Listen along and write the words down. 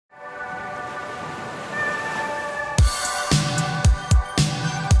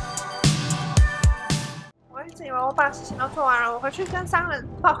我把事情都做完了，我回去跟商人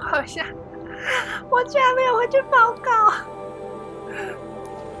报告一下。我居然没有回去报告。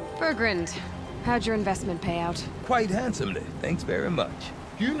Bergrand, how'd your investment pay out? Quite handsomely, thanks very much.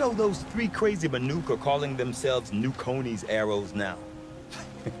 Do you know those three crazy Manuke are calling themselves Nukoni's arrows now?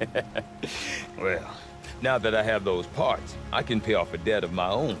 Well, now that I have those parts, I can pay off a debt of my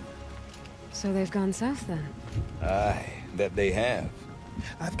own. So they've gone south then? Aye, that they have.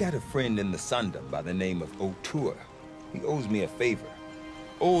 I've got a friend in the Sundom by the name of O'Toole. He owes me a favor.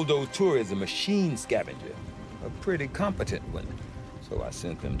 Old O'Toole is a machine scavenger, a pretty competent one. So I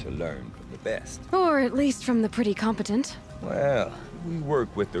sent them to learn from the best. Or at least from the pretty competent. Well, we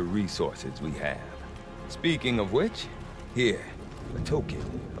work with the resources we have. Speaking of which, here, a token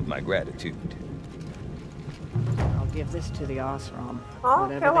of my gratitude. I'll give this to the Osram. 哦，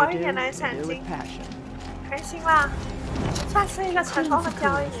给我 Whatever 一 they 点 do, 来 they 闪 do 金， with passion. 开心啦，算是一个成功的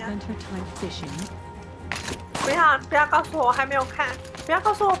交易啊！ Spent her time fishing. 不要告诉我，我还没有看，不要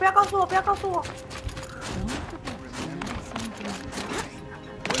告诉我，不要告诉我，不要告诉我。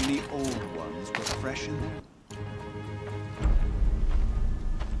 When the old ones were fresh in there.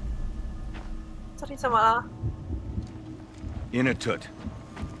 这里怎么了？ Inatut.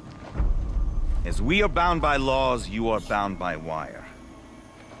 As we are bound by laws, you are bound by wire.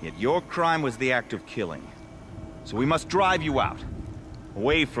 Yet your crime was the act of killing. So we must drive you out.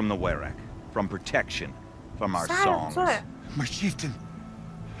 Away from the Werak, from protection, from our songs. My chieftain,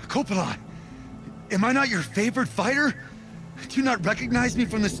 Kopalai, am I not your favorite fighter? Do you not recognize me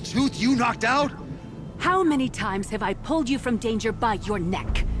from this tooth you knocked out? How many times have I pulled you from danger by your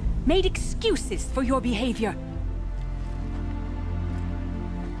neck? Made excuses for your behavior?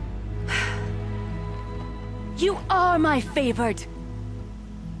 You are my favorite!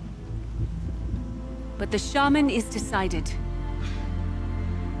 But the shaman is decided.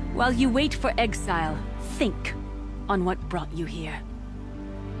 While you wait for exile, think on what brought you here.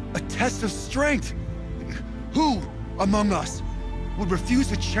 A test of strength! Who among us would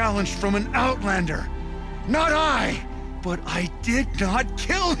refuse a challenge from an outlander? Not I! But I did not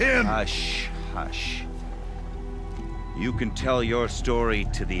kill him! Hush, hush. You can tell your story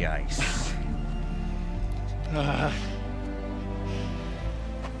to the ice. Uh...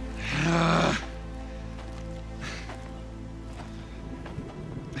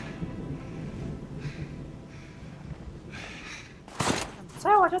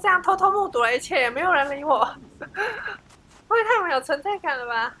 所以我就这样偷偷目睹了一切，也没有人理我。会太没有存在感了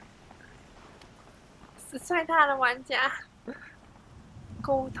吧？10岁大的玩家，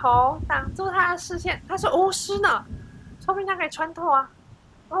骨头挡住他的视线，他是巫师呢，说不定他可以穿透啊。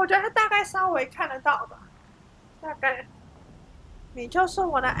我觉得他大概稍微看得到吧，大概。你就是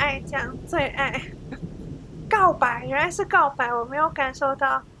我的爱将，最爱。告白，原来是告白，我没有感受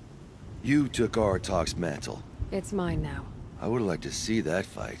到。You took Artok's mantle. It's mine now. I would like to see that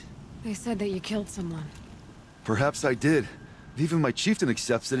fight. They said that you killed someone. Perhaps I did. If even my chieftain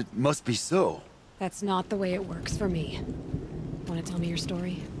accepts it, it must be so. That's not the way it works for me. Want to tell me your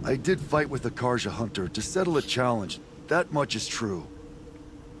story? I did fight with the Karja hunter to settle a challenge. That much is true.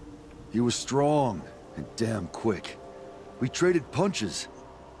 He was strong and damn quick. We traded punches.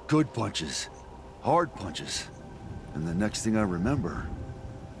 Good punches. Hard punches. And the next thing I remember...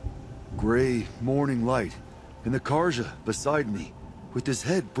 Gray morning light. And the Karja beside me, with his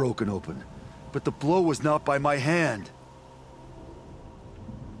head broken open. But the blow was not by my hand.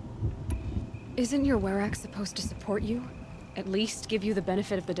 Isn't your Werak supposed to support you? At least give you the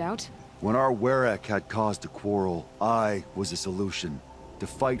benefit of the doubt? When our Werak had cause to quarrel, I was a solution. To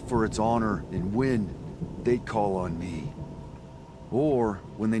fight for its honor and win, they'd call on me. Or,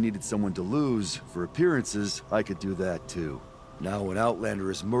 when they needed someone to lose, for appearances, I could do that too. Now an Outlander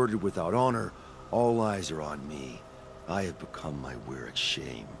is murdered without honor, all eyes are on me. I have become my Werak's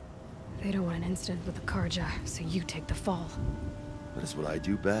shame. They don't want an incident with the Karja, so you take the fall. That is what I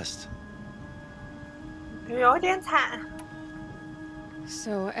do best. 有点惨。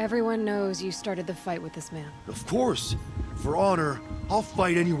 So everyone knows you started the fight with this man? Of course. For honor, I'll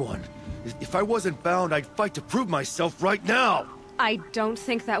fight anyone. If I wasn't bound, I'd fight to prove myself right now. I don't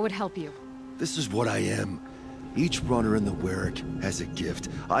think that would help you. This is what I am. Each runner in the Werak has a gift.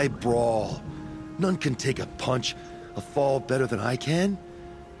 I brawl. None can take a punch, a fall better than I can.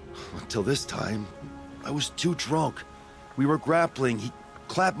 Until this time, I was too drunk. We were grappling. He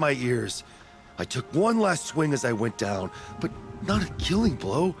clapped my ears. I took one last swing as I went down, but not a killing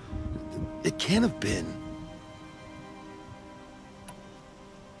blow. It can't have been.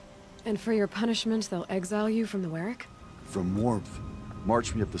 And for your punishment, they'll exile you from the Werak? From warmth.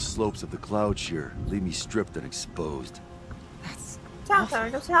 March me up the slopes of the cloud shear, leave me stripped and exposed. That's 这样可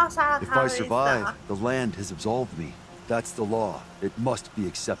能就是要杀了 If 他 I 的意思 survive, 啊。 the land has absolved me. That's the law. It must be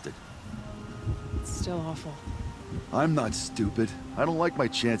accepted. It's still awful. I'm not stupid. I don't like my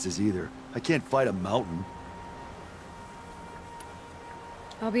chances either. I can't fight a mountain.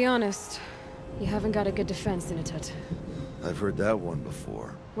 I'll be honest. You haven't got a good defense, Inatut. I've heard that one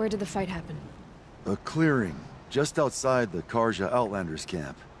before. Where did the fight happen? A clearing, just outside the Karja Outlanders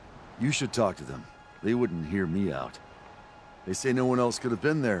camp. You should talk to them. They wouldn't hear me out. They say no one else could have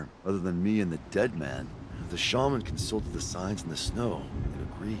been there, other than me and the dead man. The shaman consulted the signs in the snow and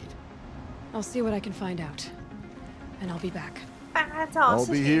agreed. I'll see what I can find out. And I'll be back. 看看这种 I'll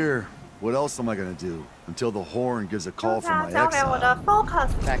事 be 情， here. What else am I gonna do? Until the Horn gives a 就 call 是 for 要 my 交给我的 exile. focus。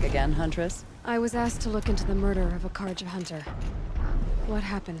 Back again, Huntress? I was asked to look into the murder of a Karja hunter. What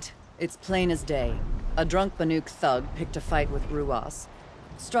happened? It's plain as day. A drunk Banuk thug picked a fight with Ruas,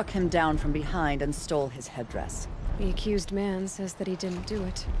 struck him down from behind and stole his headdress. The accused man says that he didn't do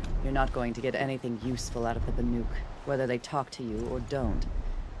it. You're not going to get anything useful out of the Banuk, whether they talk to you or don't.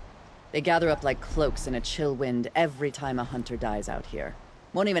 They gather up like cloaks in a chill wind every time a hunter dies out here.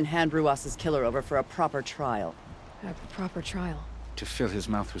 Won't even hand Ruas's killer over for a proper trial. A proper trial. To fill his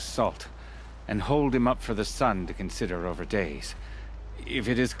mouth with salt, and hold him up for the sun to consider over days. If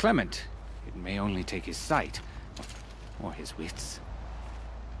it is clement, it may only take his sight, or his wits.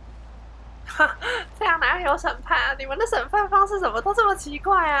 这样哪有审判啊？你们的审判方式怎么都这么奇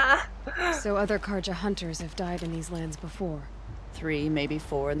怪啊？ So other Karja hunters have died in these lands before. 3, maybe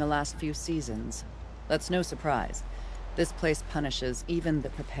 4 in the last few seasons. That's no surprise. This place punishes even the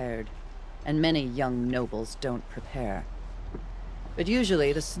prepared, and many young nobles don't prepare. But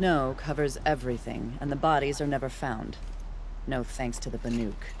usually the snow covers everything, and the bodies are never found. No thanks to the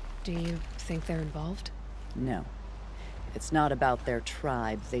Banuk. Do you think they're involved? No. It's not about their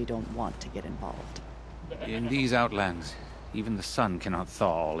tribe. They don't want to get involved. In these outlands, even the sun cannot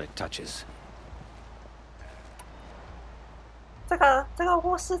thaw all it touches. 这个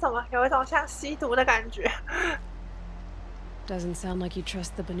巫师怎么有一种像吸毒的感觉？ Doesn't sound like you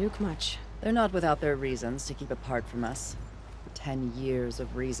trust the Banuk much. They're not without their reasons to keep apart from us. 10 years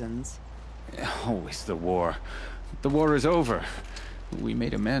of reasons. Always the war. The war is over. We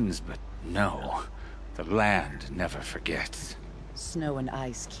made amends, but no. The land never forgets. Snow and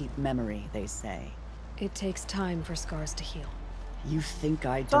ice keep memory, they say. It takes time for scars to heal. You think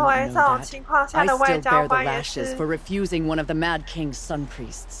I 作 don't 为 know 这种 that? 情况下 I 的外 still 交 bear the 官也 lashes 是 for refusing one of the Mad King's sun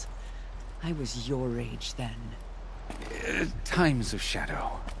priests. I was your age then. Times of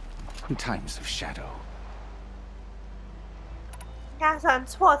shadow. Times of shadow. 应该是很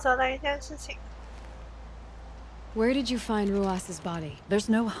挫折的一件事情。 Where did you find Ruas's body? There's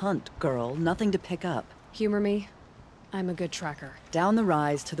no hunt, girl. Nothing to pick up. Humor me. I'm a good tracker. Down the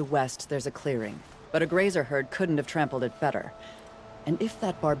rise to the west, there's a clearing. But a grazer herd couldn't have trampled it better. And if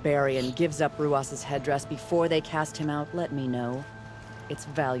that barbarian gives up Ruas's headdress before they cast him out, let me know. It's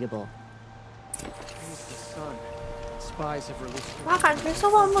valuable. Spies have released. 我感觉是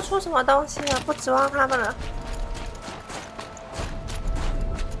问不出什么东西了，不指望他们了。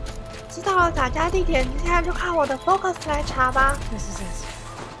知道了打架地点，你现在就看我的 focus 来查吧。 This is it.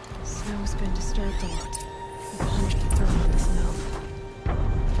 The snow's been disturbed a lot. The hundred thrown in the snow.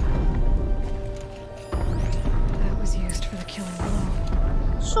 That was used for the killing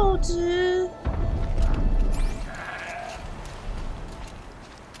blow. 树枝。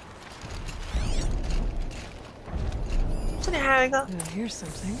这里还有一个 Oh, here's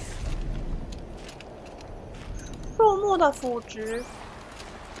something. 树木的腐殖。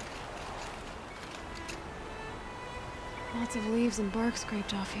 Lots of leaves and bark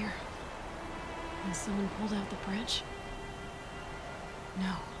scraped off here. And someone pulled out the branch?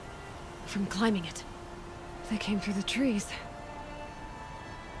 No. From climbing it. They came through the trees.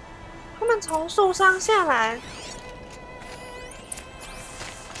 他们从树上下来。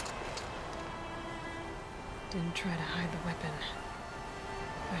 Didn't try to hide the weapon.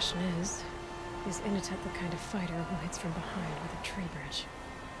 Question is Inatut the kind of fighter who hits from behind with a tree branch?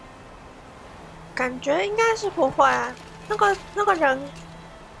 感觉应该是不会啊，那个人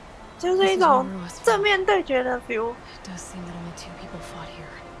就是一种正面对决的 feel。 It does seem that only 2 people fought here.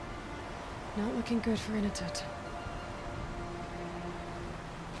 Not looking good for Inatut.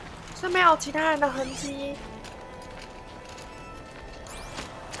 是没有其他人的痕迹。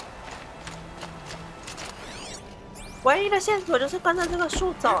唯一的线索就是跟着这个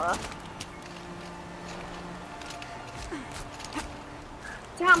树走了。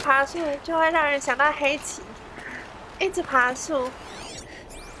这样爬树就会让人想到黑棋，一直爬树。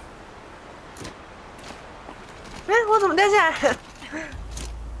哎，我怎么掉下来了？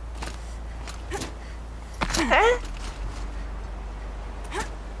哎，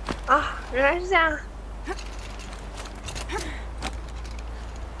原来是这样，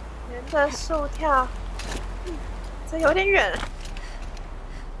沿着树跳，这有点远。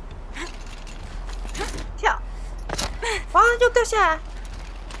跳，哇，又掉下来。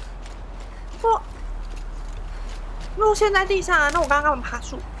不，路线在地上啊，那我刚刚干嘛爬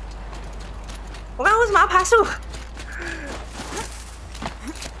树？我刚刚为什么要爬树？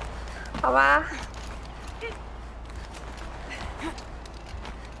好吧。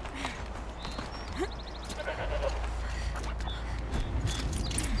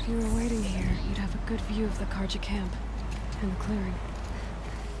If you were waiting here, you'd have a good view of the Karja camp and the clearing.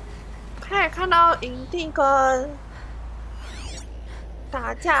 可以看到营地跟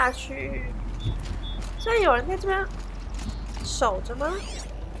打架区域，所以有人在这边守着吗？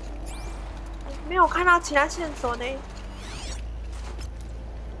没有看到其他线索呢。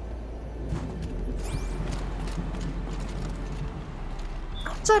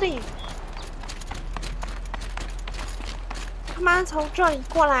这里，他们从这里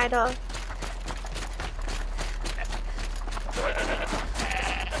过来的。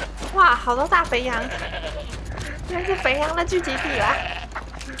哇，好多大肥羊！原来是肥羊的聚集地啦！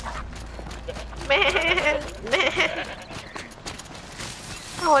咩，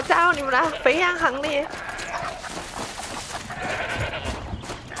那我加入你们的肥羊行列。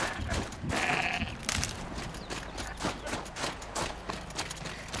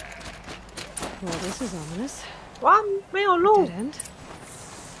Well, this is ominous. 哇，没有路。 Dead end?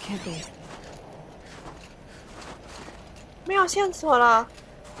 Can't be. 没有线索了。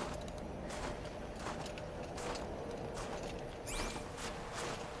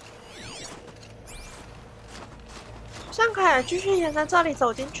好像可以继续沿着这里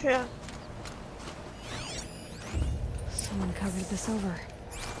走进去。Someone covered this over.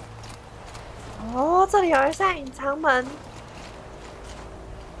 哦，这里有一扇隐藏门。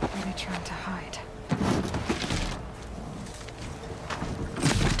 Where they trying to hide?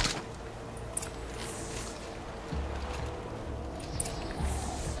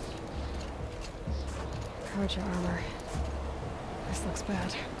 Karja armor. This looks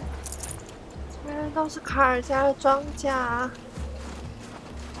bad. 这边都是卡尔加的装甲。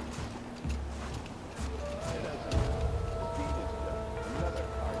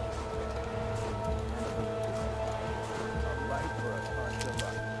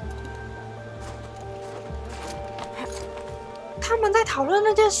他们在讨论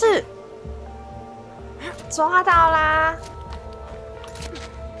那件事，抓到啦！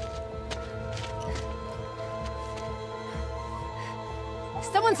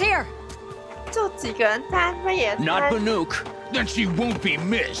 Someone's here. 就几个人在那边野餐。 Not Banuk. Then she won't be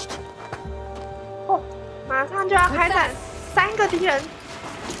missed. 哦，马上就要开战，3个敌人。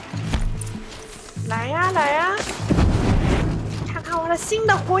来呀来呀！看看我的新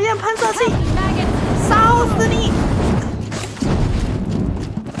的火焰喷射器，烧死你！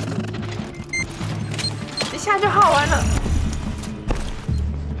一下就耗完了。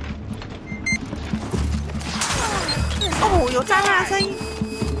哦，有炸弹的声音。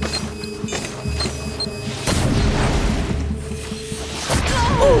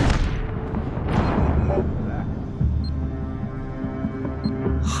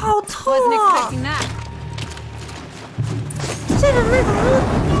 好痛啊！这人类怎么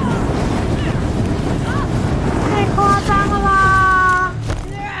太夸张了吧？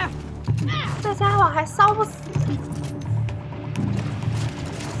这家伙还烧不死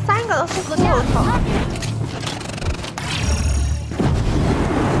，3个都是骷髅头。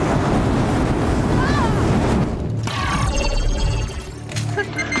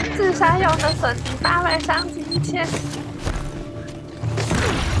自杀用的损敌800，伤及1000。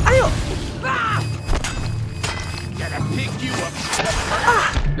 哎呦！啊！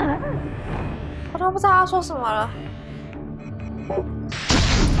我都不知道要说什么了，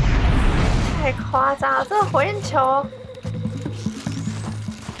太夸张了！这个火焰球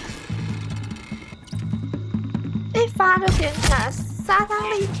一发就点起来，杀伤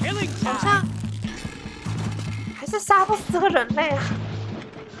力好像还是杀不死这个人类啊！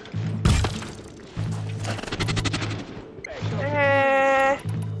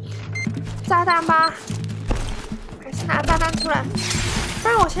炸弹吧，还是拿炸弹出来。不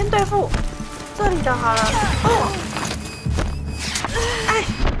然我先对付这里的好了。哦，哎，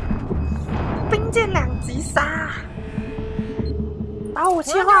冰剑2级杀，把武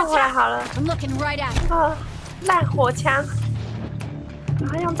器换回来好了。那个烂火枪，然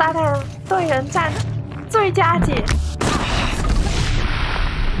后用炸弹对人战，最佳解。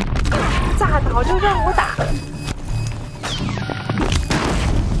炸倒就任务打。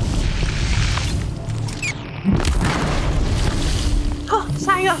 好，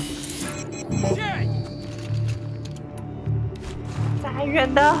下一个，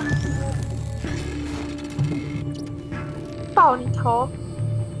远的爆你头。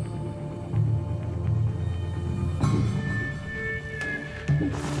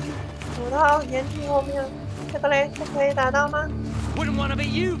走到掩体后面，这个嘞，这可以打到吗 Wouldn't want to be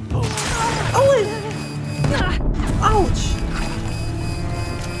you, fool. ？Ouch！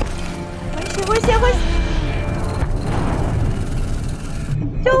 危险！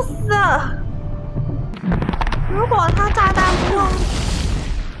就死了。如果他炸弹不用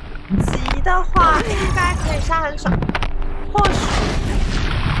急的话，应该可以杀很爽。或许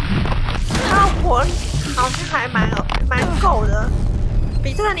他的火力好像还蛮够的，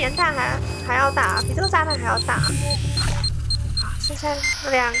比这个年代还要大，比这个炸弹还要大。好，剩下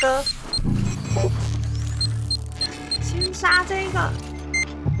2个，先杀这个。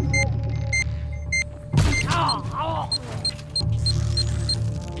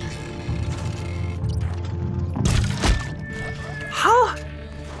好，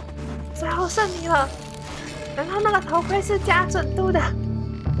最后剩你了。然后那个头盔是加准度的，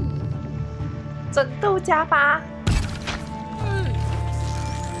准度加8。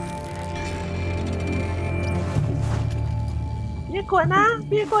别滚啊！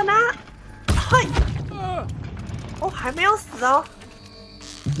别滚啊！嘿，哦，还没有死哦。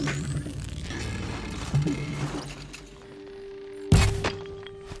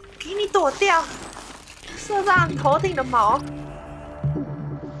给你躲掉，射到你头顶的毛。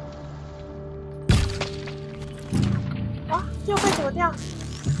啊，又被躲掉。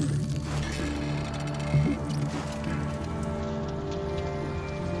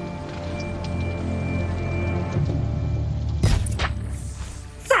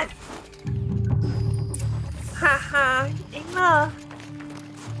赞！哈哈，赢了。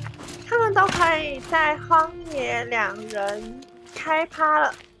他们都可以在荒野2人开趴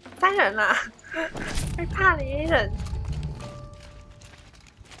了。3人啦，会怕了1人，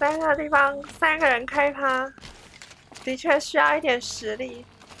在那个地方3个人开趴，的确需要一点实力。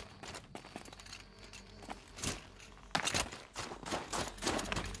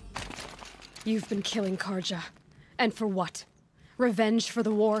You've been killing Karja, and for what? Revenge for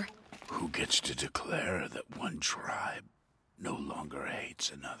the war? Who gets to declare that one tribe no longer hates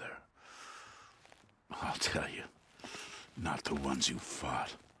another? I'll tell you, not the ones who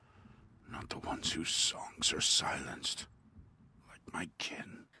fought. Not the ones whose songs are silenced. Like my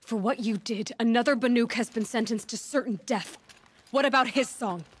kin. For what you did, another Banuk has been sentenced to certain death. What about his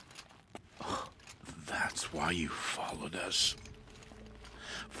song? Oh, that's why you followed us.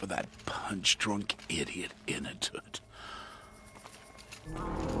 For that punch-drunk idiot Inatut.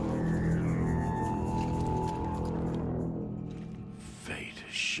 Fate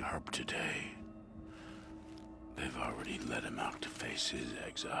is sharp today. They've already let him out to face his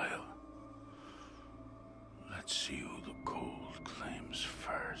exile. Let's see who the cold claims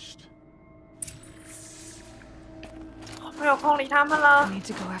first. 没有空理他们了。I need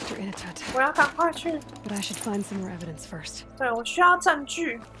to go after Inatut. 我要赶快去。But I should find some more evidence first. 对，我需要证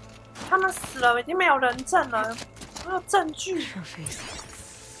据。他们死了，已经没有人证了。我要证据。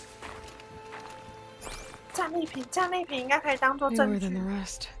战利品应该可以当做证据。 Newer than the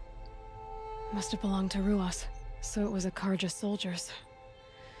rest. Must have belonged to Ruas, so it was a Karja soldiers.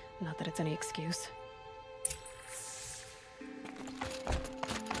 Not that it's any excuse.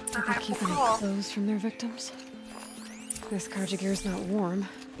 Did they keep any clothes from their victims? This Karja gear's not warm,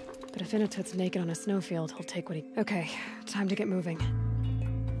 but if Inatut's naked on a snowfield, he'll take what he... Okay, time to get moving.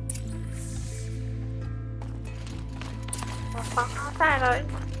 我帮他带了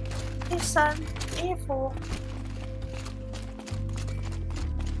一身衣服，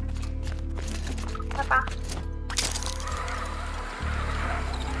来吧。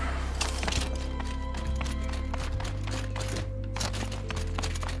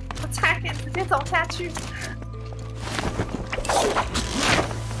我差点直接走下去。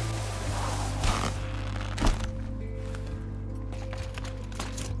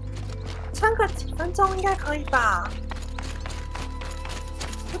撑个几分钟应该可以吧？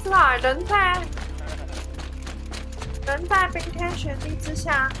不知道啊，人在冰天雪地之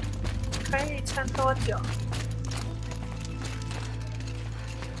下可以撑多久？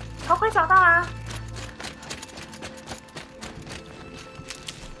头盔找到啦！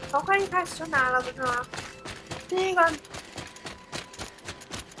头盔一开始就拿了，不是吗？第一个。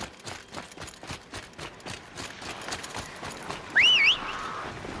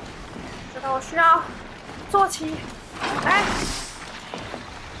 我需要坐起来。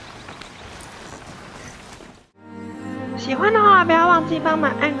喜欢的话，不要忘记帮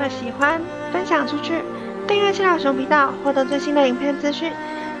忙按个喜欢，分享出去，订阅千鸟熊频道，获得最新的影片资讯。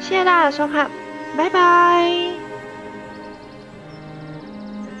谢谢大家的收看，拜拜。